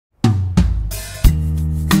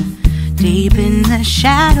Deep in the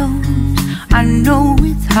shadows, I know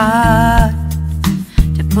it's hard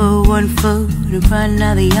to put one foot in front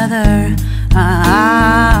of the other.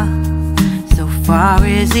 So far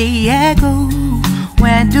as the echo,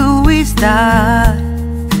 where do we start?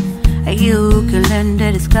 You can learn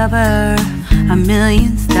to discover a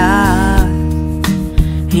million stars.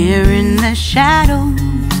 Here in the shadows,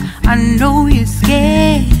 I know you're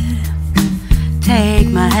scared. Take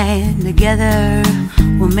my hand, together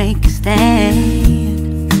we'll make a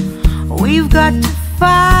stand. We've got to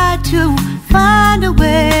fight to find a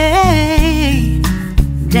way.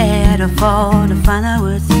 Dare to fall to find out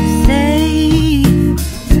what to say.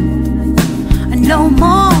 No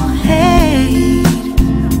more hate.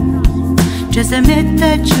 Just admit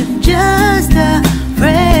that you're just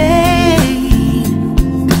afraid.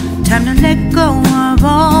 Time to let go of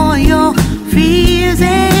all your fears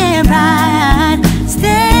and pride.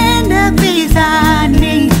 Stand up beside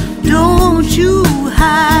me, don't you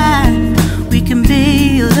hide. We can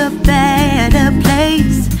build a better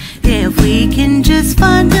place. If we can just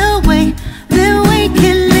find a way, then we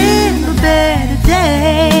can live a better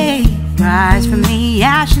day. Rise from the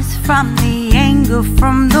ashes, from the anger,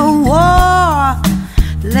 from the war.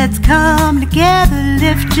 Let's come together,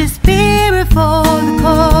 lift your spirit for the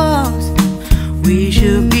cause. We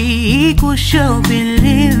should be equal, should be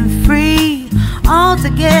living free. All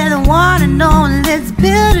together, one and all, let's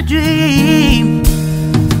build a dream.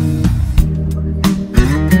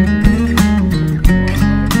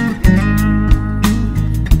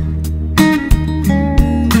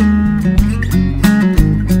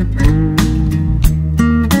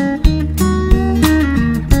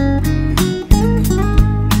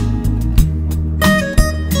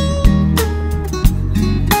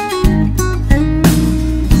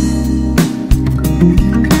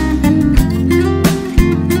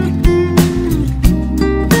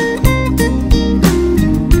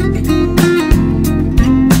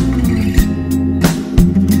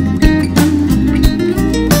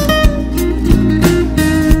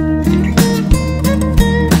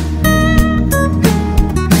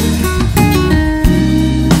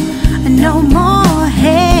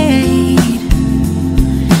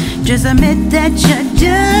 Just admit that you're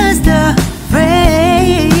just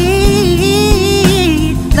afraid.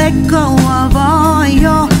 Let go of all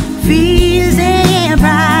your fears and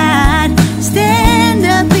pride. Stand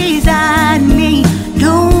up beside me,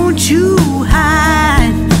 don't you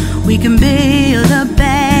hide. We can build a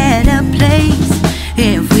better place.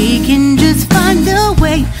 If we can just find a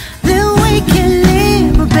way, then we can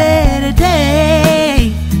live a better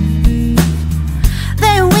day.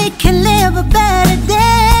 Then we can live a better day.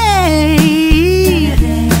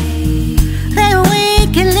 Then we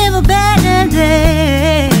can live a better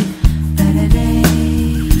day.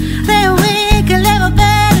 Then we can live a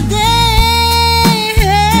better day.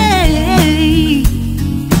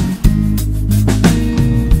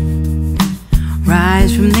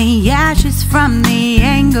 Rise from the ashes, from the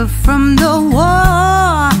anger, from the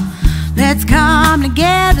war. Let's come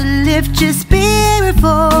together, lift your spirit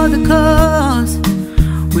for the cause.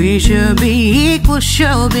 We should be equal,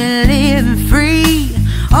 should be living free.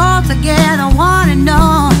 All together, one and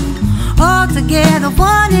all. All together,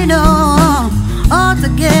 one and all. All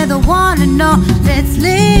together, one and all. Let's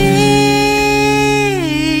live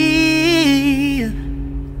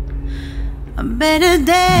a better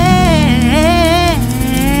day.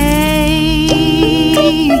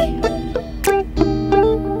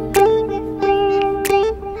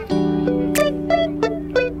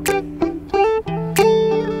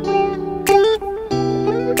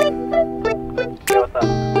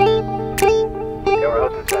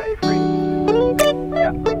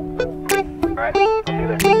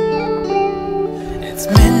 It's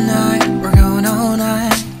midnight, we're going all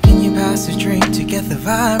night. Can you pass a drink to get the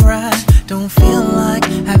vibe right? Don't feel like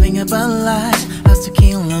having a Bud Light. How's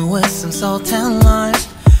tequila with some salt and lime?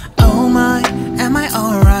 Oh my, am I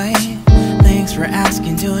alright? Thanks for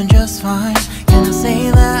asking, doing just fine. Can I say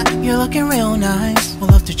that you're looking real nice? We'll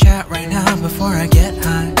love to chat right now before I get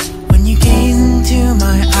high. When you gaze into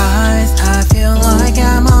my eyes, I feel like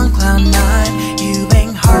I'm on cloud nine. You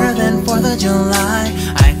bang harder than 4th of July.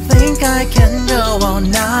 I think I can go all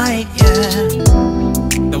night, yeah.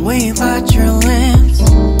 The way you bite your lips,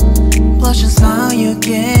 blush and smile you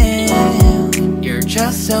give, you're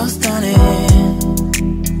just so stunning.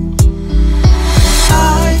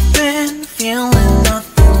 I've been feeling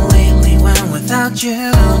nothing lately when without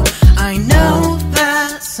you. I know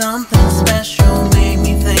that something special made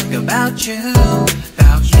me think about you.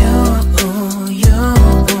 About you, you,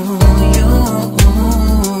 you.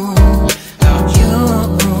 About you,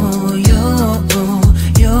 you,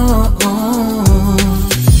 you.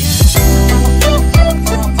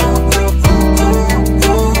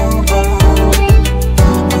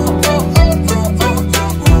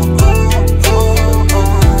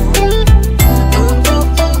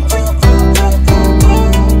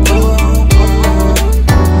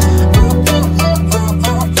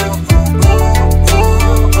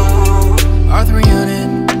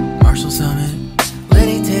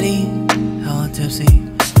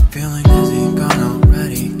 Feeling dizzy, gone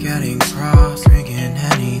already, getting cross. Drinking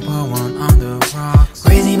Henny, pour one on the rocks.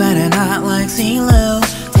 Crazy but not like CeeLo.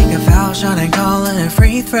 Take a foul shot and call it a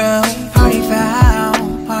free throw. Party foul,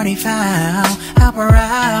 help her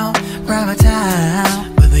out, grab a towel.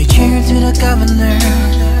 But they cheered to the governor,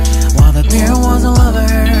 while the beer was a lover.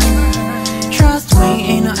 Trust we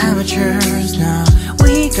ain't no amateurs, nah.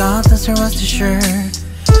 We got this, so rest assured.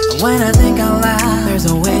 When I think out loud, there's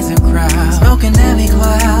always a crowd. Smoking heavy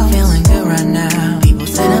cloud, feeling good right now. People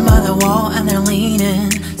sitting by the wall and they're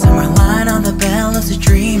leaning. Some are lying on the bed, lucid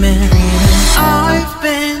dreaming. I've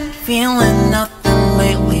been feeling nothing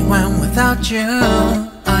lately when without you.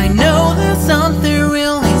 I know that something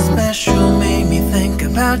really special made me think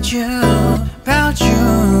about you, about you,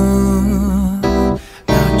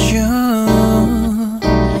 about you.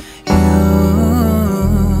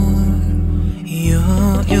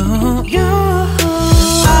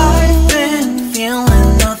 I've been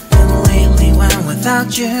feeling nothing lately when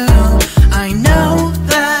without you. I know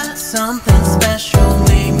that something special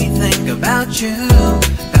made me think about you,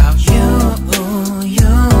 about you,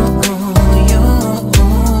 you, you,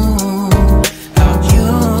 about you,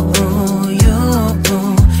 you,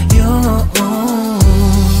 you.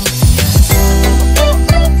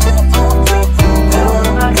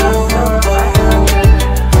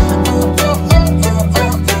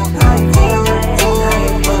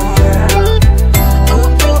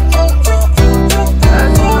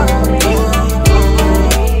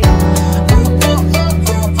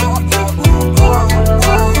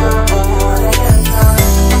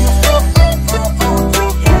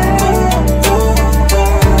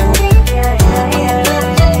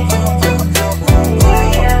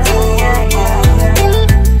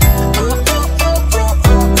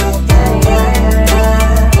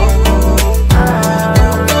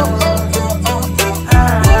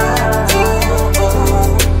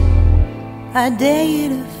 I dare you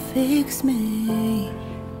to fix me.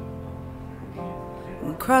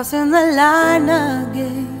 I'm crossing the line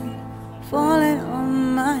again, falling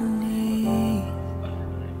on my knees.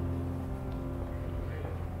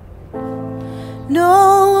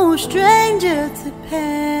 No stranger to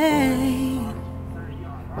pain,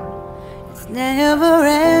 it's never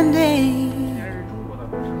ending,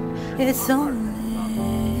 it's only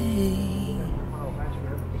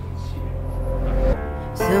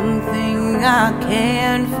something I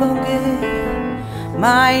can't forget.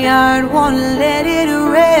 My heart won't let it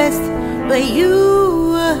rest, but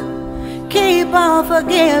you keep on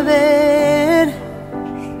forgiving.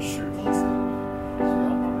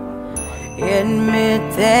 Admit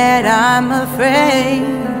that I'm afraid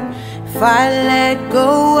if I let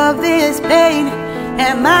go of this pain,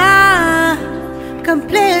 am I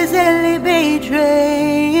completely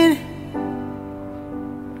betrayed?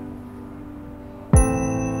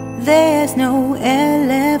 There's no air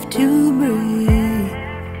left to breathe.